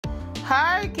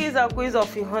Hi kids and queens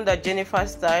of Honda Jennifer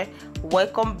style,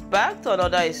 welcome back to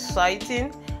another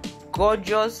exciting,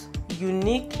 gorgeous,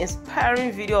 unique,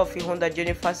 inspiring video of Honda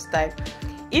Jennifer style.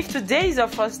 If today is your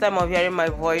first time of hearing my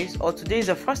voice, or today is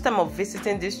the first time of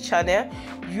visiting this channel,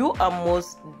 you are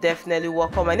most definitely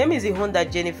welcome. My name is Honda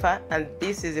Jennifer and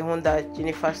this is Honda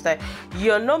Jennifer style,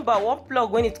 your number one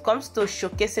plug when it comes to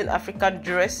showcasing African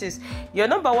dresses, your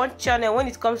number one channel when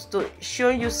it comes to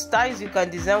showing you styles you can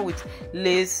design with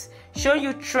lace, showing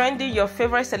you trendy your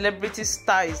favorite celebrity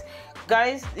styles.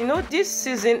 Guys, you know, this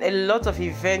season a lot of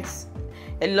events,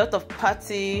 a lot of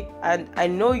party, and I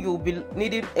know you'll be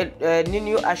needing a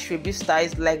new Asoebi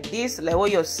styles like this, like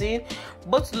what you're seeing,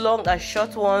 both long and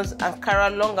short ones,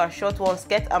 Ankara long and short ones,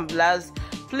 skirt and blouse.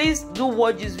 Please do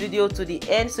watch this video to the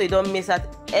end so you don't miss out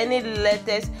any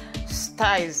latest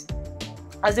styles.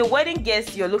 As a wedding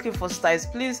guest, you're looking for styles,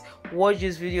 please watch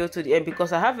this video to the end,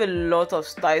 because I have a lot of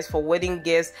styles for wedding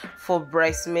guests, for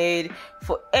bridesmaid,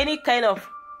 for any kind of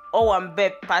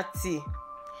Owambe party.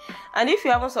 And if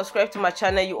you haven't subscribed to my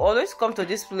channel, you always come to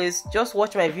this place, just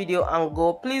watch my video and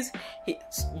go. Please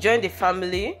join the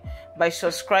family by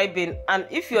subscribing, and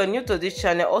if you're new to this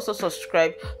channel, also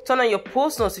subscribe, turn on your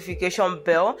post notification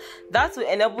bell. That will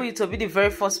enable you to be the very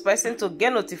first person to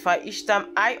get notified each time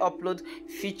I upload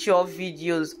future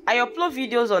videos. I upload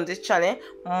videos on this channel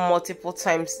multiple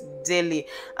times daily.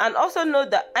 And also know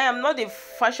that I am not a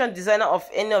fashion designer of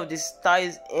any of the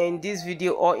styles in this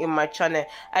video or in my channel.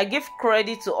 I give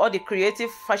credit to all the creative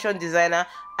fashion designer.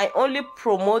 I only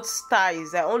promote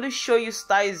styles. I only show you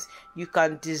styles you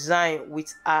can design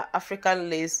with our African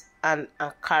lace and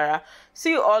Ankara.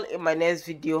 See you all in my next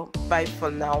video. Bye for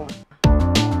now.